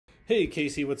Hey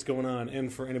Casey, what's going on?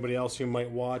 And for anybody else who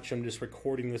might watch, I'm just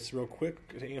recording this real quick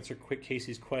to answer quick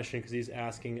Casey's question because he's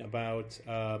asking about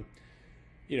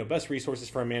best resources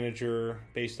for a manager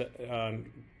based on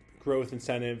growth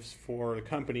incentives for the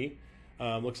company.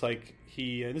 Looks like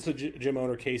this is a gym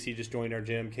owner. Casey just joined our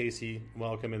gym. Casey,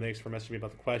 welcome, and thanks for messaging me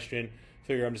about the question.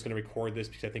 Figure I'm just going to record this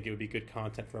because I think it would be good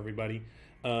content for everybody.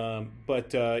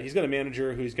 But he's got a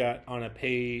manager who's got on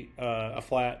a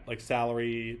flat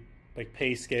salary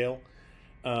pay scale,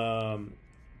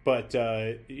 but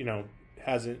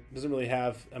doesn't really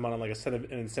have them on an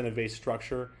incentive based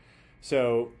structure.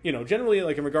 So generally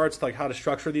in regards to how to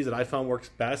structure these, that I found works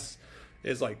best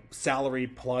is salary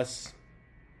plus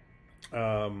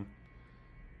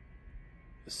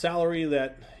salary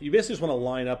that you basically just want to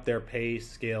line up their pay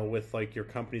scale with your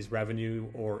company's revenue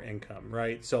or income,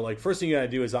 right? So first thing you got to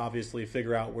do is obviously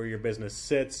figure out where your business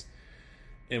sits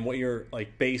and what your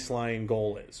baseline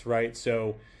goal is, right?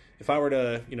 So if I were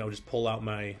to just pull out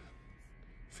my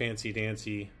fancy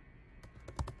dancy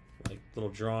little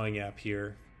drawing app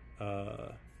here, I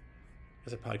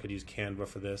guess I probably could use Canva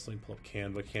for this. Let me pull up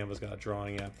Canva. Canva's got a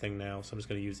drawing app thing now, so I'm just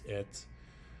going to use it.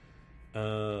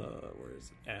 Where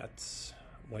is it at?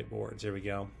 Whiteboards. There we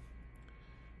go.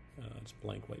 Just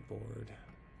blank whiteboard.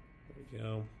 There we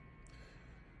go.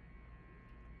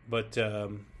 But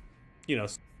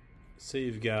say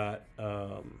you've got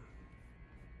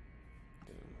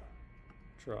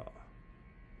draw.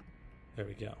 There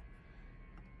we go.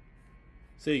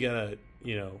 Say you got a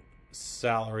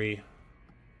salary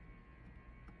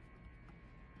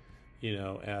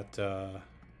at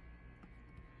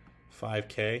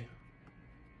 5K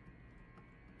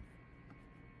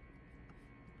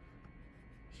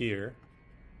here.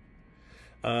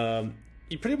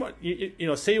 You pretty much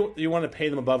say you want to pay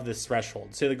them above this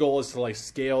threshold. Say the goal is to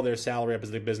scale their salary up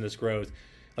as the business grows.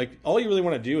 All you really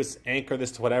want to do is anchor this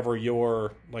to whatever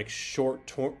your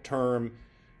short-term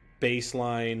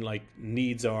baseline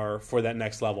needs are for that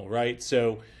next level, right?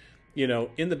 So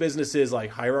in the business's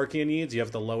hierarchy of needs, you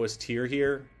have the lowest tier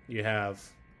here. There's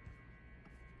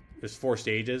 4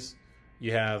 stages.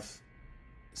 You have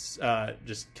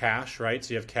just cash, right?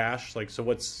 So you have cash.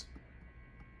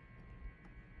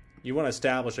 You want to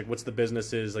establish what's the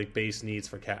business's base needs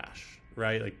for cash,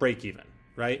 right? Break even,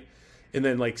 right? And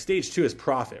then stage 2 is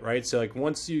profit, right? So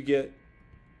once you get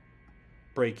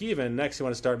break even, next you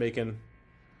want to start making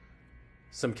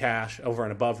some cash over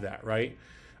and above that, right?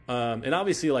 And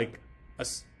obviously a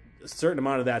certain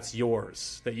amount of that's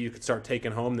yours that you could start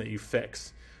taking home that you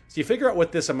fix. So you figure out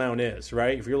what this amount is,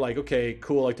 right? If you're okay,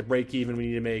 cool, to break even, we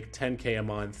need to make 10K a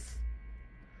month.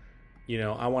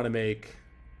 I want to make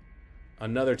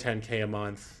another 10K a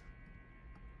month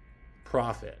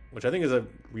profit, which I think is a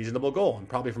reasonable goal, and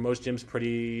probably for most gyms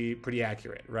pretty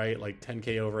accurate, right?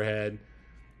 10K overhead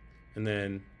and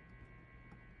then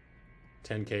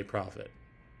 10K profit,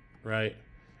 right?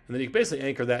 And then you can basically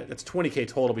anchor that's 20K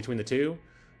total between the two.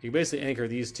 You can basically anchor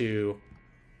these two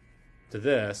to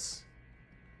this.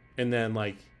 And then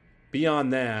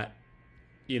beyond that,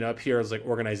 up here is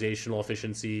organizational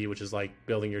efficiency, which is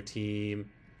building your team.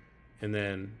 And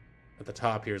then at the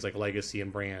top here is legacy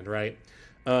and brand, right?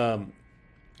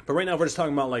 But right now we're just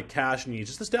talking about cash needs.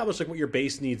 Just establish what your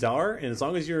base needs are. And as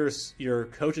long as your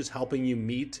coach is helping you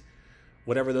meet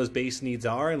whatever those base needs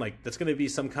are, and that's going to be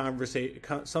some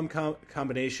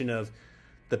combination of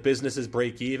the business's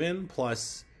break even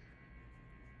plus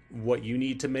what you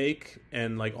need to make,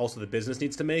 and also the business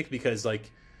needs to make, because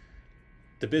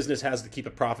the business has to keep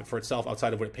a profit for itself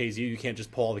outside of what it pays you. You can't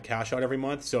just pull all the cash out every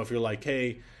month. So if you're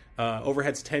hey,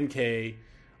 overhead's 10K,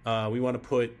 we want to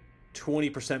put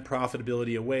 20%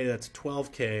 profitability away, that's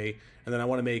 12K, and then I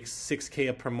want to make 6K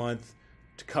up per month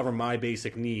to cover my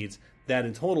basic needs. That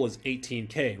in total is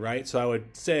 18K, right? So I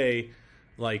would say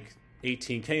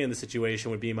 18K in this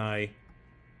situation would be my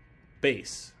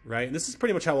base, right? And this is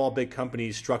pretty much how all big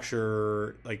companies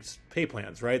structure pay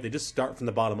plans, right? They just start from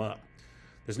the bottom up.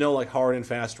 There's no hard and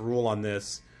fast rule on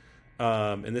this.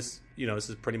 And this, this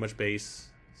is pretty much base.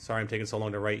 Sorry, I'm taking so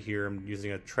long to write here. I'm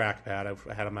using a trackpad. If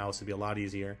I had a mouse, it'd be a lot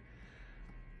easier.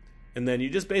 And then you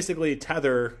just basically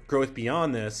tether growth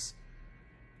beyond this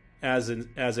as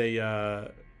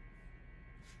a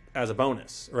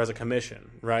bonus or as a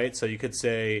commission, right? So you could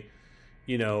say,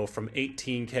 from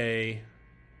 18K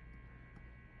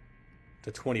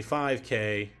to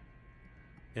 25K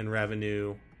in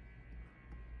revenue,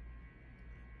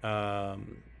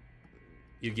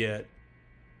 you get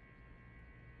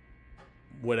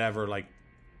whatever,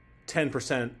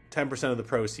 10% of the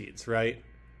proceeds, right?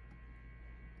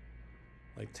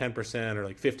 10% or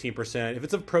 15%. If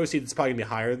it's a proceeds, it's probably gonna be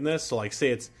higher than this. So say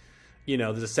it's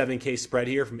there's a 7K spread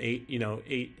here from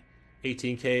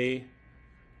 18K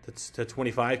to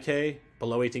 25K.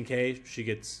 Below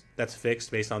 18K, that's fixed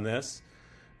based on this.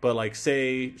 But like,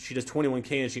 say she does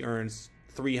 21K and she earns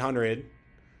 300,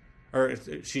 or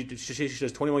she does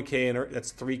 21K and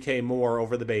that's 3K more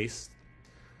over the base.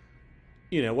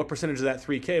 What percentage of that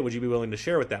 3K would you be willing to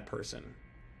share with that person?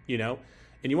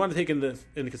 And you want to take into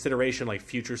consideration like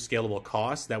future scalable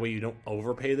costs. That way you don't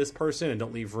overpay this person and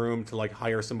don't leave room to like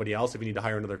hire somebody else if you need to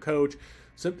hire another coach.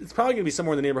 So it's probably going to be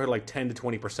somewhere in the neighborhood of like 10 to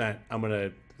 20%. I'm going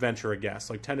to venture a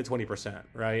guess, like 10 to 20%,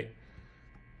 right?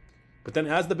 But then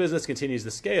as the business continues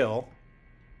to scale,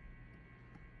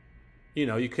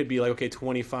 you could be like, okay,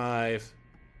 25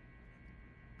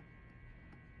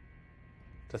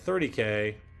 to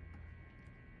 30K,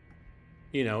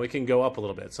 it can go up a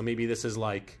little bit. So maybe this is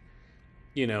like,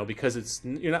 because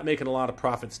you're not making a lot of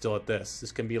profit still at this.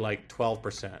 This can be like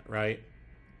 12%, right?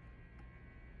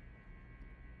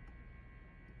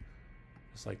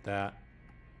 Just like that.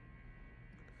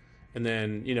 And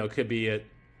then, it could be at,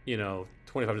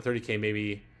 25 to 30K,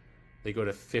 maybe they go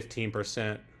to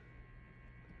 15%.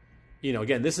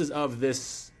 Again, this is of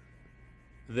this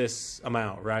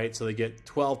amount, right? So they get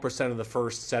 12% of the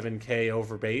first 7K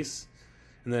over base,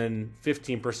 and then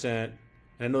 15%. And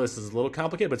I know this is a little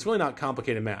complicated, but it's really not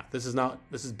complicated math. This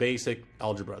is basic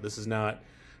algebra. This is not,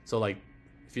 so like,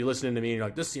 if you're listening to me and you're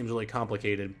like, this seems really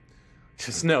complicated,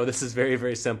 just know this is very,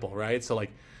 very simple, right? So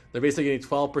like, they're basically getting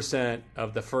 12%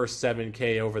 of the first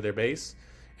 7K over their base.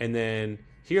 And then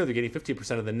here they're getting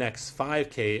 50% of the next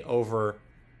 5K over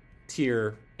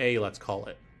tier A, let's call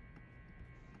it.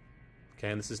 Okay,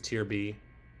 and this is tier B. And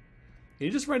you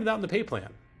just write it out in the pay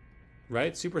plan,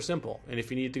 right? Super simple. And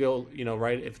if you need to go,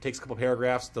 write, if it takes a couple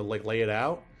paragraphs to like lay it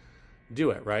out,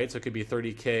 do it, right? So it could be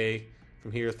 30K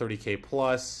from here, 30K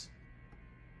plus.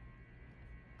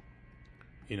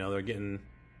 They're getting,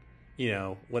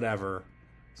 whatever,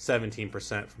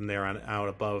 17% from there on out,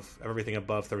 above everything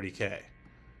above 30K,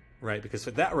 right? Because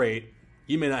at that rate,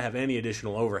 you may not have any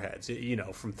additional overheads.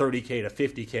 From 30K to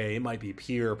 50K, it might be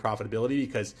pure profitability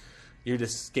because you're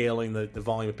just scaling the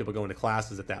volume of people going to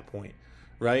classes at that point,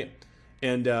 right?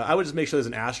 And I would just make sure there's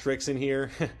an asterisk in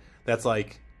here that's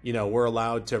like, we're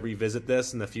allowed to revisit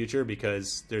this in the future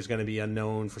because there's going to be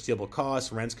unknown foreseeable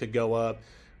costs. Rents could go up.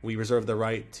 We reserve the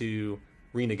right to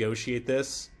renegotiate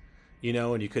this,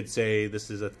 and you could say this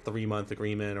is a 3-month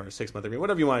agreement or a 6-month agreement,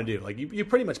 whatever you want to do. Like you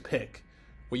pretty much pick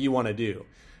what you want to do.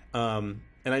 And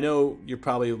I know you're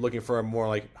probably looking for a more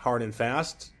like hard and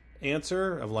fast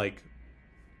answer of like,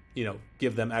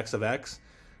 give them X of X.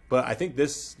 But I think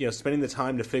this, spending the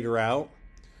time to figure out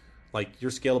like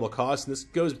your scalable costs, and this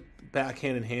goes back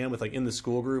hand in hand with like in the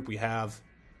school group, we have,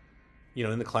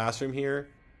 in the classroom here,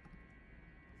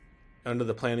 under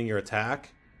the planning your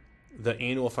attack, the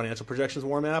annual financial projections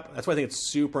warm map. That's why I think it's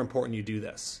super important you do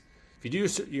this. If you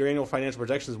do your annual financial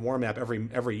projections warm map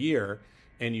every year,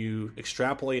 and you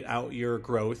extrapolate out your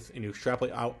growth and you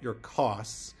extrapolate out your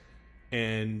costs,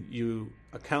 and you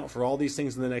account for all these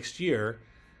things in the next year,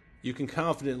 you can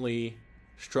confidently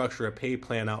structure a pay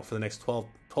plan out for the next 12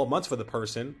 months for the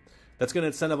person that's going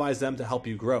to incentivize them to help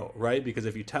you grow, right? Because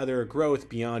if you tether growth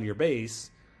beyond your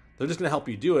base, they're just going to help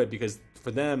you do it because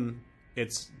for them,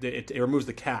 it removes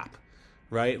the cap,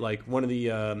 right? Like one of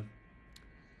the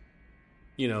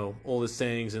oldest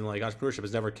sayings in like entrepreneurship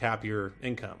is never cap your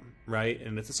income, right?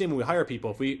 And it's the same when we hire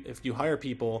people. If you hire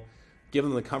people, give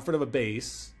them the comfort of a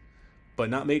base, but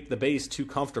not make the base too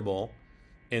comfortable,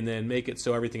 and then make it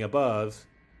so everything above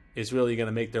is really going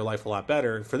to make their life a lot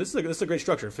better. For this is a great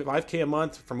structure. 5K a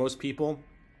month for most people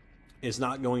is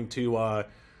not going to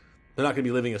they're not going to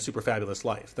be living a super fabulous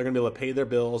life. They're going to be able to pay their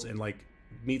bills and like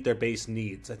meet their base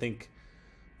needs. I think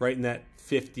right in that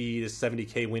 50 to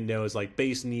 70K window is like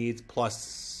base needs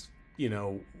plus,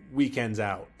 weekends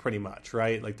out pretty much,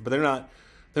 right? Like, but they're not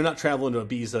traveling to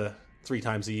Ibiza 3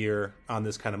 times a year on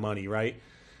this kind of money, right?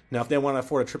 Now, if they want to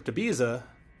afford a trip to Ibiza,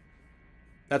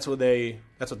 that's what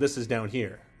this is down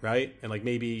here, right? And like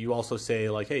maybe you also say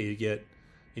like, hey, you get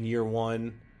in year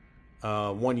 1,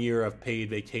 1 year of paid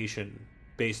vacation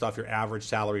based off your average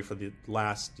salary for the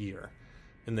last year.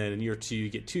 And then in year 2, you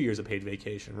get 2 years of paid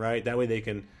vacation, right? That way they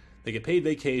get paid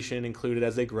vacation included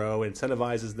as they grow. It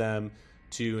incentivizes them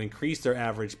to increase their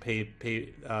average payment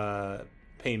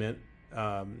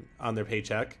on their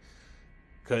paycheck,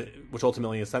 which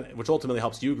ultimately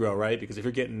helps you grow, right? Because if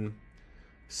you're getting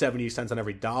 70 cents on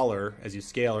every dollar as you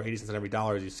scale, or 80 cents on every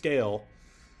dollar as you scale,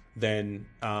 then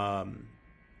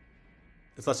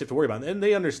it's less you have to worry about. And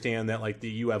they understand that like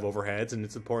you have overheads, and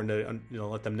it's important to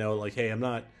let them know like, hey,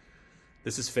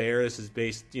 this is fair, this is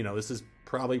based, this is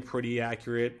probably pretty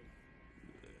accurate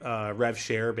rev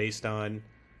share based on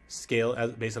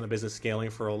based on the business scaling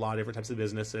for a lot of different types of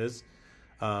businesses.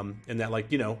 And that, like,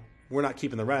 we're not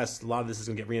keeping the rest. A lot of this is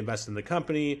going to get reinvested in the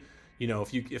company.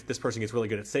 If this person gets really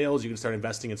good at sales, you can start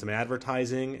investing in some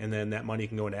advertising, and then that money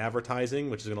can go into advertising,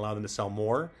 which is going to allow them to sell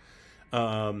more. You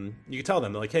can tell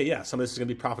them, like, hey, yeah, some of this is going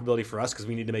to be profitability for us because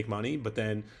we need to make money, but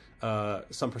then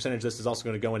some percentage of this is also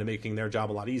going to go into making their job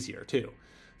a lot easier too.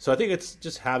 So I think it's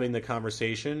just having the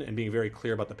conversation and being very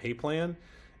clear about the pay plan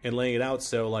and laying it out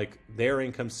so, like, their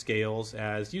income scales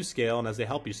as you scale and as they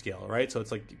help you scale, right? So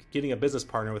it's like getting a business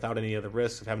partner without any of the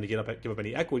risks of having to give up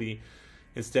any equity.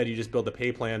 Instead, you just build the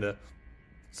pay plan to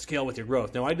scale with your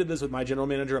growth. Now, I did this with my general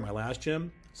manager at my last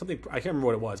gym. I can't remember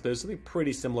what it was, but it was something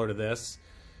pretty similar to this.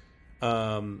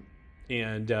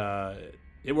 It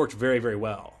worked very, very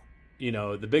well.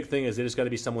 The big thing is they just got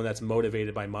to be someone that's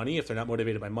motivated by money. If they're not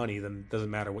motivated by money, then it doesn't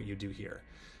matter what you do here.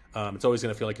 It's always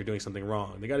going to feel like you're doing something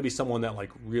wrong. They got to be someone that,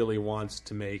 like, really wants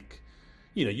to make,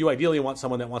 you ideally want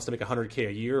someone that wants to make $100K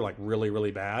a year, like, really,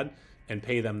 really bad, and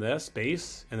pay them this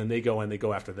base, and then they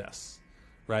go after this,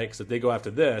 right? Because if they go after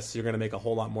this, you're going to make a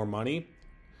whole lot more money,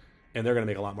 and they're going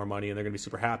to make a lot more money, and they're going to be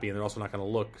super happy, and they're also not going to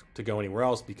look to go anywhere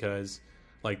else because,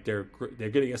 like, they're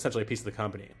getting essentially a piece of the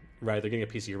company, right? They're getting a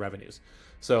piece of your revenues.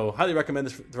 So highly recommend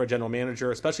this for a general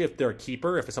manager, especially if they're a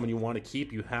keeper. If it's someone you want to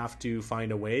keep, you have to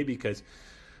find a way, because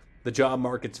the job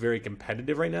market's very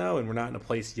competitive right now, and we're not in a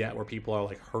place yet where people are,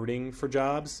 like, hurting for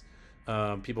jobs.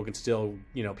 People can still,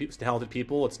 talented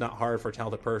people, it's not hard for a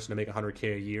talented person to make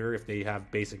 $100K a year if they have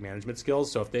basic management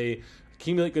skills. So if they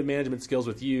accumulate good management skills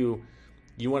with you,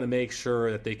 you want to make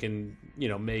sure that they can,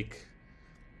 make,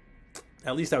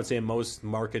 at least I would say in most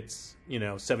markets,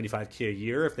 $75K a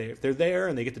year. If they're there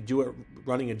and they get to do it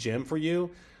running a gym for you,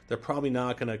 they're probably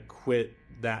not going to quit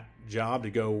that job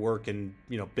to go work in,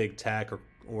 big tech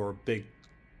or big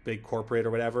corporate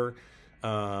or whatever. They're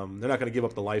not going to give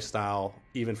up the lifestyle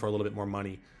even for a little bit more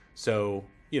money. So,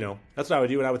 that's what I would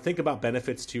do. And I would think about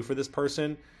benefits too for this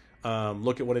person.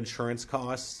 Look at what insurance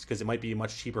costs, because it might be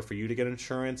much cheaper for you to get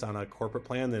insurance on a corporate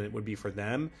plan than it would be for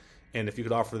them. And if you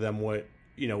could offer them what,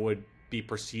 would be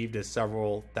perceived as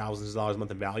several thousands of dollars a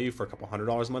month in value for a couple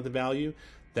 $100 a month in value,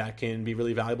 that can be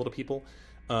really valuable to people.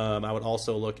 I would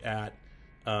also look at,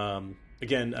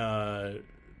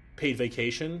 paid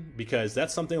vacation, because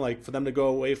that's something, like, for them to go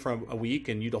away for a week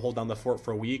and you to hold down the fort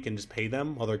for a week and just pay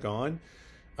them while they're gone.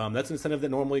 That's an incentive that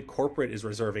normally corporate is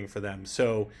reserving for them.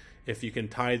 So if you can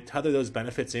tether those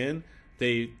benefits in,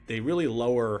 they really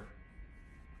lower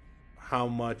how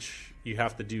much you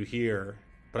have to do here.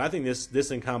 But I think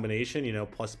this in combination,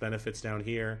 plus benefits down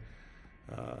here,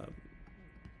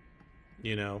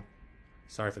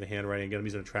 sorry for the handwriting. Again, I'm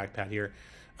using a trackpad here.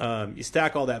 You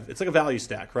stack all that. It's like a value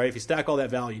stack, right? If you stack all that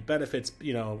value, benefits,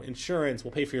 insurance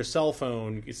will pay for your cell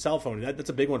phone. That's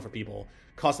a big one for people.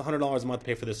 Costs $100 a month to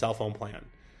pay for their cell phone plan.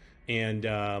 And,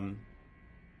 and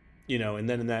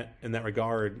then in that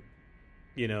regard,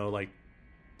 like,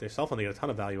 their cell phone, they get a ton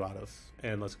of value out of,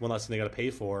 and one less thing they got to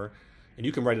pay for. And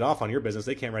you can write it off on your business.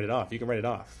 They can't write it off. You can write it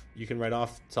off. You can write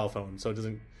off cell phone. So it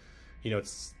doesn't,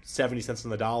 it's 70 cents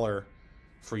on the dollar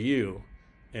for you.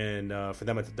 And for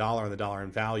them, it's $1 on the dollar in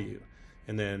value.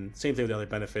 And then same thing with the other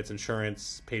benefits: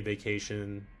 insurance, paid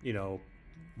vacation,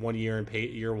 1 year and pay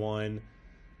year one.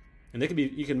 And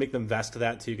you can make them vest to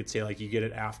that too. You could say, like, you get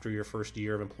it after your first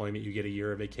year of employment, you get a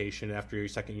year of vacation. After your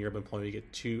second year of employment, you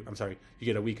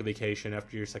get a week of vacation.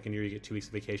 After your second year, you get 2 weeks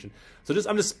of vacation. So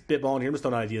I'm just spitballing here. I'm just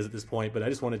throwing ideas at this point, but I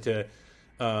just wanted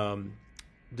to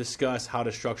discuss how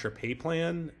to structure a pay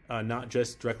plan, not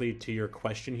just directly to your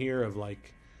question here of,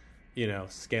 like,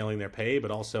 scaling their pay,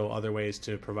 but also other ways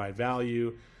to provide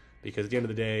value, because at the end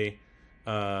of the day,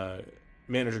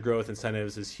 manager growth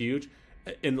incentives is huge.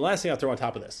 And the last thing I'll throw on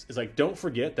top of this is, like, don't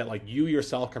forget that, like, you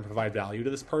yourself can provide value to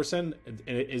this person, and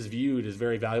it is viewed as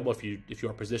very valuable if you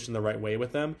are positioned the right way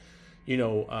with them.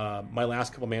 My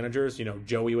last couple managers,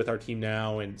 Joey with our team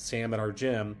now and Sam at our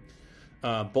gym,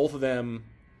 both of them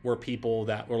were people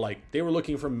that were, like, they were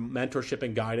looking for mentorship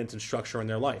and guidance and structure in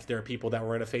their life. There are people that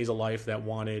were in a phase of life that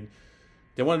wanted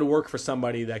to work for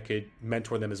somebody that could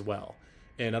mentor them as well.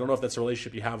 And I don't know if that's a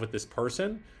relationship you have with this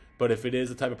person, but if it is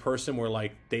the type of person where,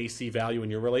 like, they see value in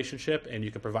your relationship and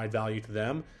you can provide value to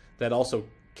them, that also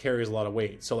carries a lot of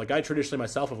weight. So, like, I traditionally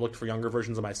myself have looked for younger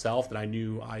versions of myself that I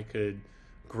knew I could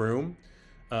groom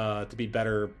to be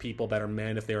better people, better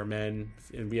men if they were men.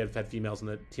 And we have had females in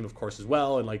the team, of course, as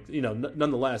well. And, like,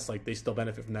 nonetheless, like, they still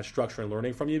benefit from that structure and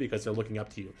learning from you because they're looking up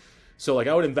to you. So, like,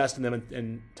 I would invest in them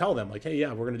and tell them, like, hey,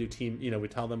 yeah, we're going to do team, we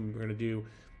tell them we're going to do,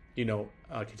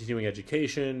 continuing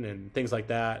education and things like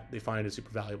that. They find it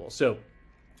super valuable. So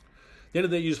the end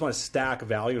of the day, you just want to stack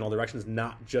value in all directions,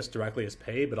 not just directly as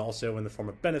pay, but also in the form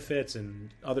of benefits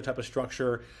and other type of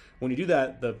structure. When you do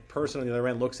that, the person on the other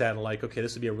end looks at it like, okay,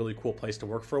 this would be a really cool place to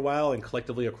work for a while, and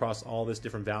collectively across all this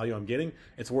different value I'm getting,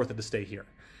 it's worth it to stay here.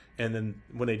 And then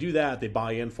when they do that, they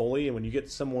buy in fully. And when you get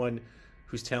someone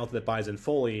who's talented that buys in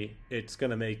fully, it's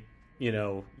going to make,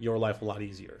 your life a lot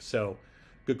easier. So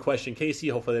good question, Casey.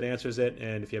 Hopefully that answers it.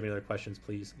 And if you have any other questions,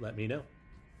 please let me know.